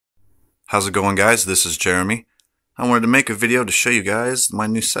How's it going, guys? This is Jeremy. I wanted to make a video to show you guys my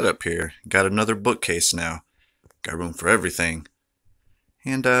new setup here. Got another bookcase now. Got room for everything.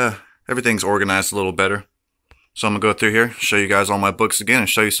 And everything's organized a little better. So I'm going to go through here, show you guys all my books again, and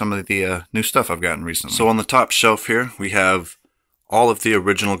show you some of the new stuff I've gotten recently. So on the top shelf here, we have all of the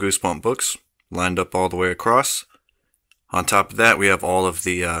original Goosebump books lined up all the way across. On top of that, we have all of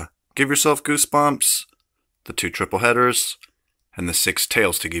the Give Yourself Goosebumps, the 2 triple headers, and the 6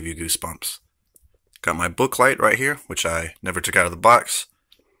 tales to give you goosebumps. Got my book light right here, which I never took out of the box.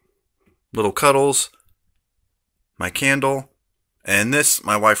 Little cuddles, my candle, and this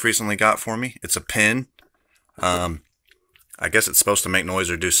my wife recently got for me. It's a pen. I guess it's supposed to make noise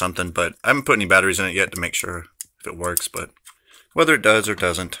or do something, but I haven't put any batteries in it yet to make sure if it works, but whether it does or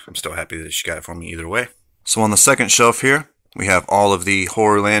doesn't, I'm still happy that she got it for me either way. So on the second shelf here, we have all of the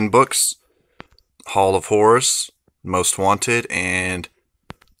Horrorland books, Hall of Horrors, Most Wanted, and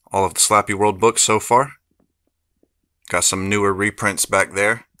all of the Slappy World books so far. Got some newer reprints back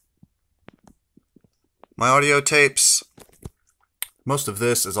there. My audio tapes. Most of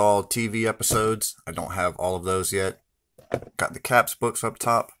this is all TV episodes. I don't have all of those yet. Got the Caps books up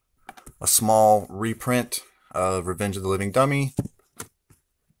top. A small reprint of Revenge of the Living Dummy.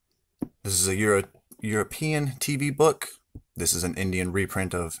 This is a European TV book. This is an Indian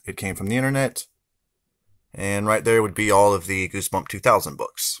reprint of It Came From the Internet. And right there would be all of the Goosebump 2000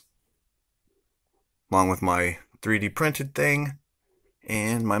 books. Along with my 3D printed thing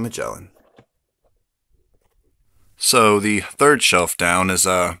and my Magellan. So the third shelf down is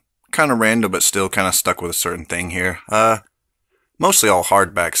kind of random, but still kind of stuck with a certain thing here. Mostly all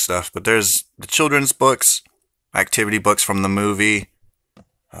hardback stuff, but there's the children's books, activity books from the movie.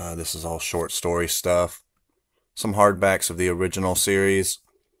 This is all short story stuff. Some hardbacks of the original series.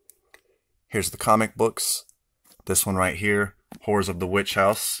 Here's the comic books. This one right here, Horrors of the Witch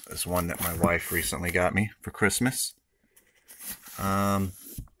House, is one that my wife recently got me for Christmas.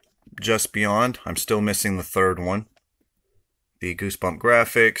 Just Beyond, I'm still missing the third one. The Goosebump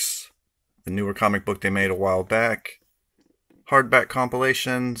graphics, the newer comic book they made a while back, hardback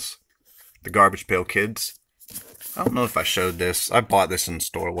compilations, the Garbage Pail Kids. I don't know if I showed this. I bought this in the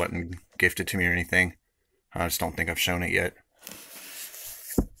store, it wasn't gifted to me or anything. I just don't think I've shown it yet.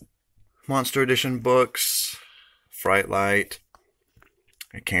 Monster Edition books, Fright Light,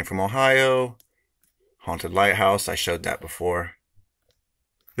 It Came From Ohio, Haunted Lighthouse, I showed that before.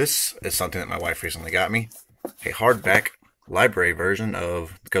 This is something that my wife recently got me. A hardback library version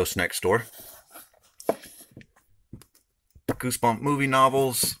of Ghost Next Door. Goosebump movie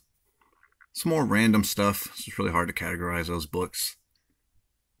novels. Some more random stuff. It's just really hard to categorize those books.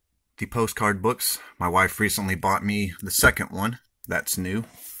 The postcard books. My wife recently bought me the second one. That's new.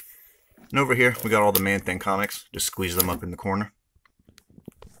 And over here, we got all the Man-Thing comics. Just squeeze them up in the corner.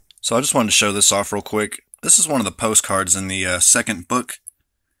 So I just wanted to show this off real quick. This is one of the postcards in the second book.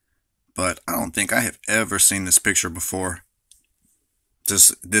 But I don't think I have ever seen this picture before.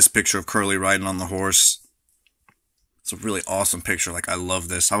 Just this picture of Curly riding on the horse. It's a really awesome picture. Like, I love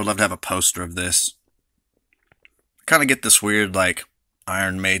this. I would love to have a poster of this. I kind of get this weird, like,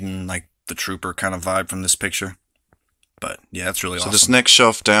 Iron Maiden, like, the Trooper kind of vibe from this picture. But, yeah, it's really awesome. So this next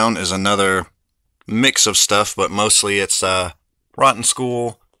shelf down is another mix of stuff, but mostly it's Rotten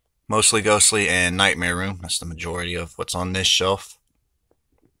School, mostly Ghostly, and Nightmare Room. That's the majority of what's on this shelf.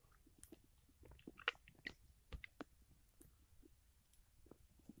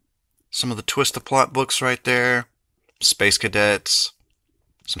 Some of the Twist the Plot books right there. Space Cadets.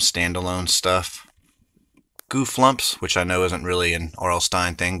 Some standalone stuff. Gooflumps, which I know isn't really an R.L.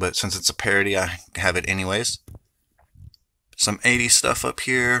 Stine thing, but since it's a parody, I have it anyways. Some 80s stuff up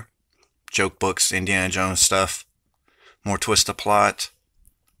here. Joke books, Indiana Jones stuff. More Twist the Plot.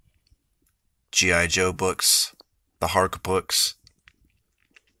 G.I. Joe books. The Hark books.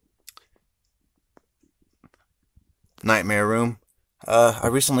 Nightmare Room. I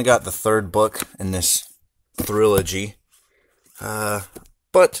recently got the third book in this trilogy.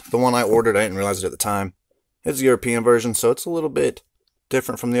 But the one I ordered, I didn't realize it at the time. It's the European version, so it's a little bit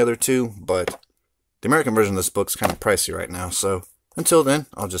different from the other two, but the American version of this book's kind of pricey right now, so until then,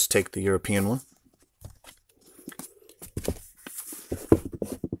 I'll just take the European one.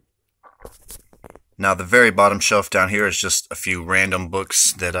 Now, the very bottom shelf down here is just a few random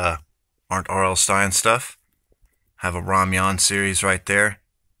books that aren't R.L. Stine stuff. I have a Ramyan series right there.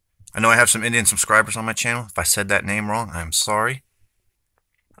 I know I have some Indian subscribers on my channel. If I said that name wrong, I'm sorry.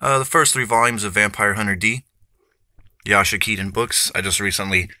 The first 3 volumes of Vampire Hunter D. Yasha Keaton books. I just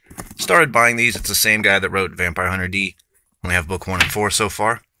recently started buying these. It's the same guy that wrote Vampire Hunter D. Only have book 1 and 4 so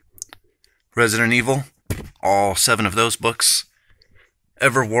far. Resident Evil. All 7 of those books.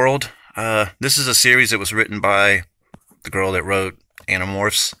 Everworld. This is a series that was written by the girl that wrote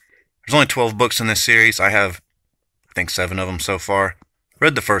Animorphs. There's only 12 books in this series. I have, I think, 7 of them so far.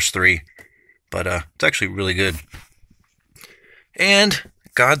 Read the first 3, but it's actually really good. And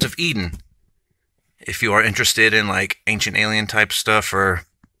Gods of Eden. If you are interested in like ancient alien type stuff or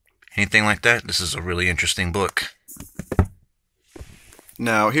anything like that, this is a really interesting book.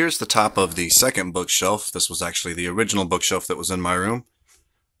 Now, here's the top of the second bookshelf. This was actually the original bookshelf that was in my room.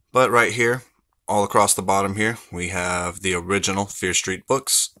 But right here, all across the bottom here, we have the original Fear Street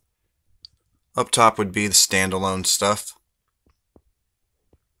books. Up top would be the standalone stuff.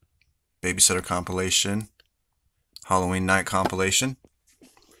 Babysitter compilation. Halloween Night compilation.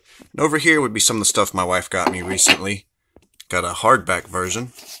 And over here would be some of the stuff my wife got me recently. Got a hardback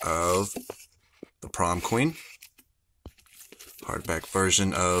version of The Prom Queen. Hardback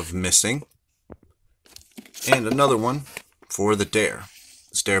version of Missing. And another one for The Dare.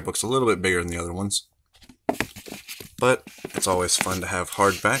 This Dare book's a little bit bigger than the other ones. But it's always fun to have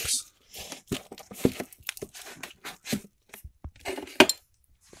hardbacks.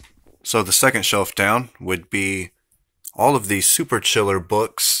 So the second shelf down would be all of the Super Chiller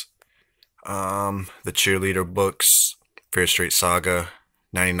books. The Cheerleader books, Fear Street Saga,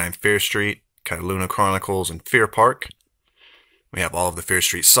 99 Fear Street, Cataluna Chronicles, and Fear Park. We have all of the Fear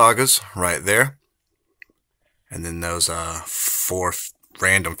Street sagas right there. And then those 4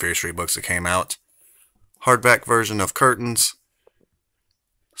 random Fear Street books that came out. Hardback version of Curtains.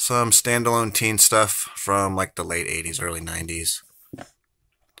 Some standalone teen stuff from like the late 80s, early 90s.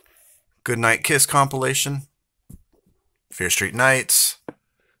 Goodnight Kiss compilation. Fear Street Nights.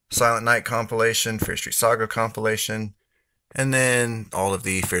 Silent Night compilation. Fear Street Saga compilation. And then all of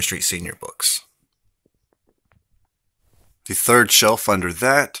the Fear Street Senior books. The third shelf under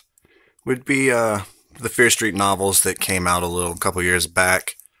that would be the Fear Street novels that came out a couple years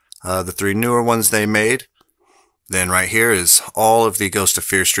back. The 3 newer ones they made. Then right here is all of the Ghost of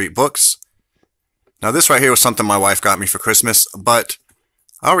Fear Street books. Now this right here was something my wife got me for Christmas, but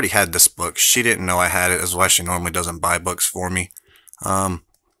I already had this book. She didn't know I had it. That's why she normally doesn't buy books for me.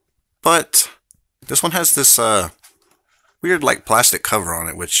 But this one has this weird like plastic cover on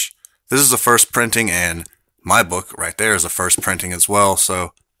it, which this is the first printing, and my book right there is the first printing as well.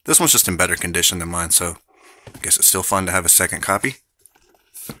 So this one's just in better condition than mine, so I guess it's still fun to have a second copy.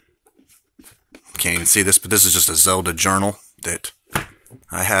 Can't even see this, but this is just a Zelda journal that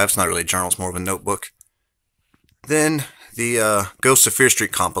I have. It's not really a journal, it's more of a notebook. Then the Ghost of Fear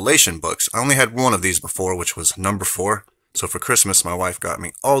Street compilation books. I only had one of these before, which was number 4. So for Christmas, my wife got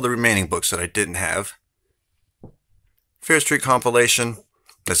me all the remaining books that I didn't have. Fear Street compilation.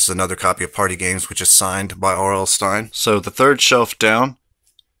 This is another copy of Party Games, which is signed by R.L. Stine. So the third shelf down,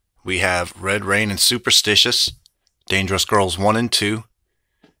 we have Red Rain and Superstitious, Dangerous Girls 1 and 2,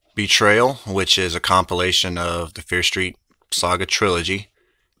 Betrayal, which is a compilation of the Fear Street Saga trilogy.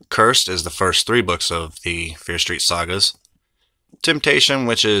 Cursed is the first 3 books of the Fear Street sagas. Temptation,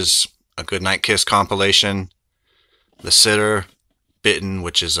 which is a Goodnight Kiss compilation. The Sitter, Bitten,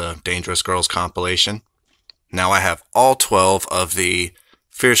 which is a Dangerous Girls compilation. Now I have all 12 of the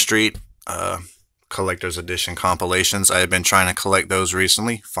Fear Street Collector's Edition compilations. I have been trying to collect those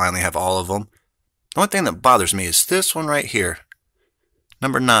recently. Finally have all of them. The only thing that bothers me is this one right here.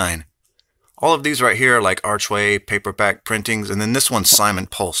 Number 9. All of these right here are like Archway paperback printings, and then this one's Simon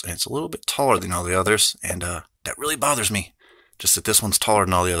Pulse, and it's a little bit taller than all the others, and that really bothers me. Just that this one's taller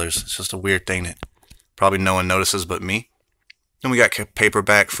than all the others. It's just a weird thing that probably no one notices but me. Then we got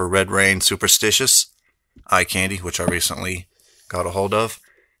paperback for Red Rain Superstitious, Eye Candy, which I recently got a hold of,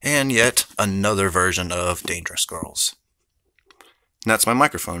 and yet another version of Dangerous Girls. And that's my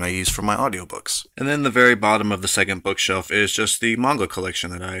microphone I use for my audiobooks. And then the very bottom of the second bookshelf is just the manga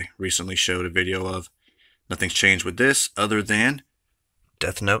collection that I recently showed a video of. Nothing's changed with this other than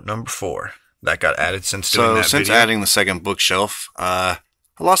Death Note number 4. That got added since doing that video. So since adding the second bookshelf, I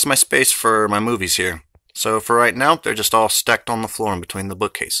lost my space for my movies here. So for right now, they're just all stacked on the floor in between the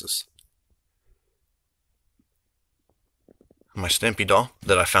bookcases. My Stimpy doll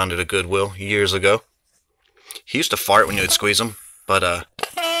that I found at a Goodwill years ago. He used to fart when you would squeeze him. But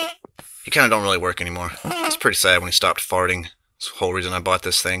he kind of don't really work anymore. It's pretty sad when he stopped farting. That's the whole reason I bought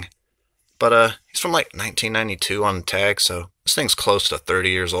this thing. But he's from like 1992 on the tag, so this thing's close to 30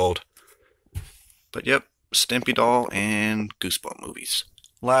 years old. But yep, Stimpy doll and Goosebump movies.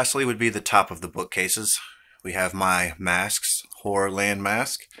 Lastly would be the top of the bookcases. We have my masks, Horrorland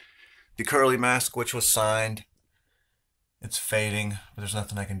mask, the Curly mask, which was signed. It's fading, but there's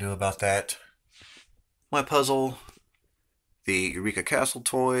nothing I can do about that. My puzzle, the Eureka Castle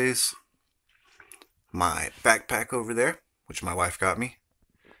toys, my backpack over there, which my wife got me,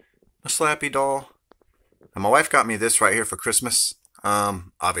 a Slappy doll. And my wife got me this right here for Christmas.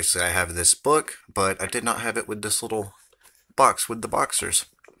 Obviously I have this book, but I did not have it with this little box with the boxers.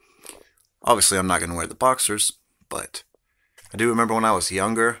 Obviously I'm not going to wear the boxers, but I do remember when I was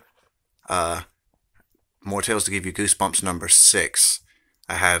younger, More Tales to Give You Goosebumps number 6.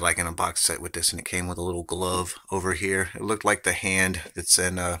 I had like in a box set with this, and it came with a little glove over here. It looked like the hand that's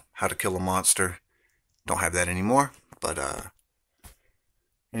in How to Kill a Monster. Don't have that anymore, but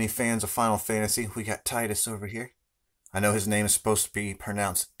any fans of Final Fantasy, we got Titus over here. I know his name is supposed to be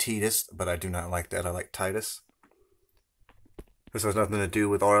pronounced Titus, but I do not like that. I like Titus. This has nothing to do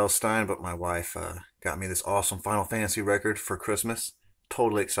with R.L. Stine, but my wife got me this awesome Final Fantasy record for Christmas.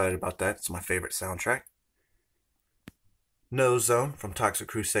 Totally excited about that. It's my favorite soundtrack. Nose Zone from Toxic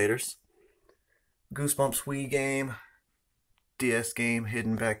Crusaders. Goosebumps Wii game. DS game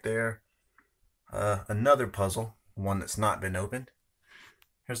hidden back there. Another puzzle, one that's not been opened.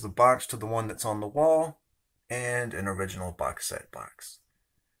 Here's the box to the one that's on the wall. And an original box set box.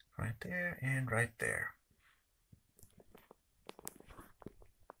 Right there and right there.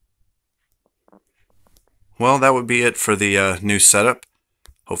 Well, that would be it for the new setup.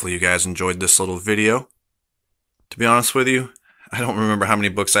 Hopefully you guys enjoyed this little video. To be honest with you, I don't remember how many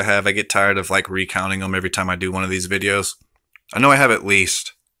books I have. I get tired of like recounting them every time I do one of these videos. I know I have at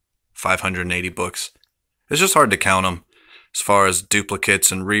least 580 books. It's just hard to count them. As far as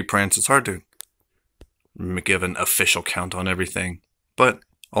duplicates and reprints, it's hard to give an official count on everything. But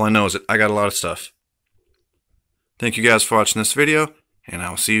all I know is that I got a lot of stuff. Thank you guys for watching this video, and I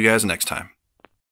will see you guys next time.